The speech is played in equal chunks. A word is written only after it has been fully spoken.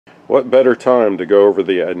What better time to go over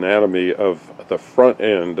the anatomy of the front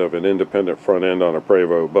end of an independent front end on a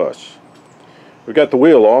Prevost bus. We've got the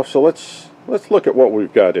wheel off, so let's look at what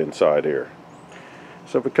we've got inside here.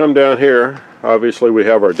 So if we come down here, obviously we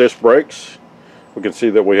have our disc brakes. We can see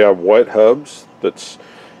that we have white hubs. That's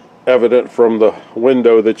evident from the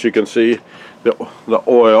window that you can see the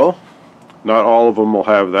oil. Not all of them will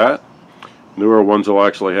have that. Newer ones will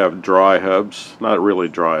actually have dry hubs. Not really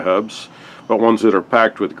dry hubs, but ones that are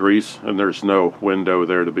packed with grease, and there's no window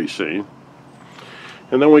there to be seen.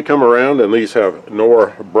 And then we come around, and these have Nor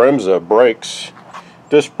Bremse brakes,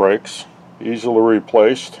 disc brakes, easily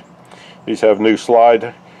replaced. These have new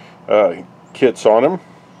slide kits on them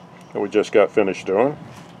that we just got finished doing.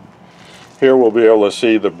 Here we'll be able to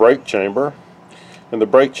see the brake chamber, and the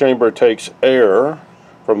brake chamber takes air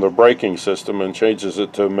from the braking system and changes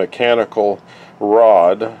it to a mechanical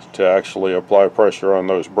rod to actually apply pressure on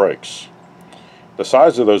those brakes. The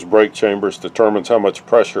size of those brake chambers determines how much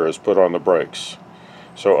pressure is put on the brakes.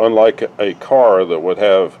 So unlike a car that would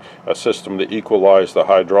have a system to equalize the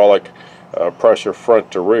hydraulic pressure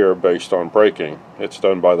front to rear based on braking, it's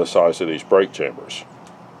done by the size of these brake chambers.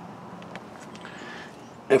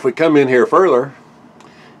 If we come in here further,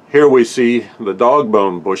 here we see the dog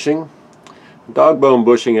bone bushing. Dog bone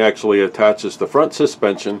bushing actually attaches the front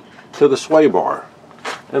suspension to the sway bar,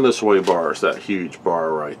 and the sway bar is that huge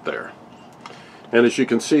bar right there. And as you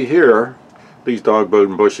can see here, these dog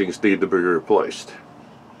bone bushings need to be replaced.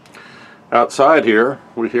 Outside here,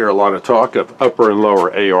 we hear a lot of talk of upper and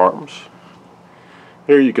lower A-arms.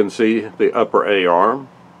 Here you can see the upper A-arm,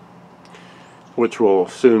 which will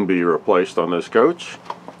soon be replaced on this coach.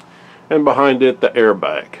 And behind it, the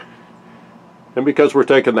airbag. And because we're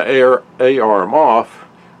taking the A-arm off,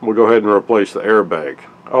 we'll go ahead and replace the airbag,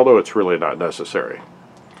 although it's really not necessary.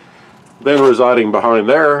 Then residing behind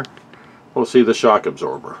there, we'll see the shock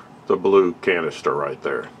absorber, the blue canister right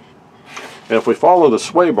there. And if we follow the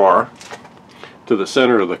sway bar to the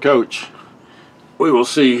center of the coach, we will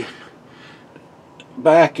see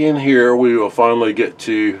back in here we will finally get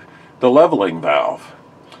to the leveling valve.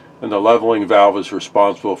 And the leveling valve is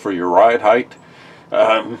responsible for your ride height.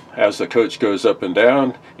 As the coach goes up and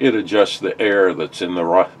down, it adjusts the air that's in the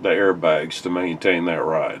airbags to maintain that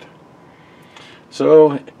ride.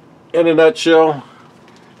 So, in a nutshell,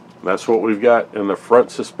 that's what we've got in the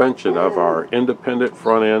front suspension of our independent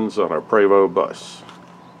front ends on our Prevost bus.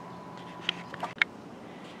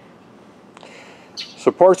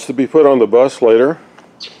 So parts to be put on the bus later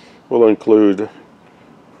will include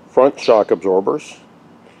front shock absorbers.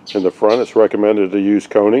 In the front, it's recommended to use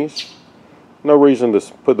Coney's. No reason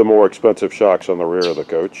to put the more expensive shocks on the rear of the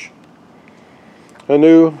coach. A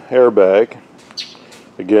new airbag,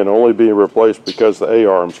 again only being replaced because the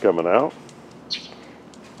A-arm's coming out.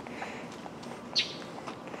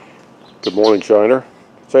 Good morning, Shiner.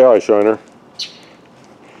 Say hi, Shiner.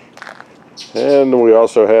 And we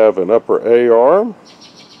also have an upper A-arm.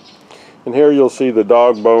 And here you'll see the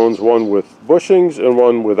dog bones, one with bushings and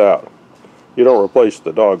one without. You don't replace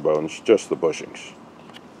the dog bones, just the bushings.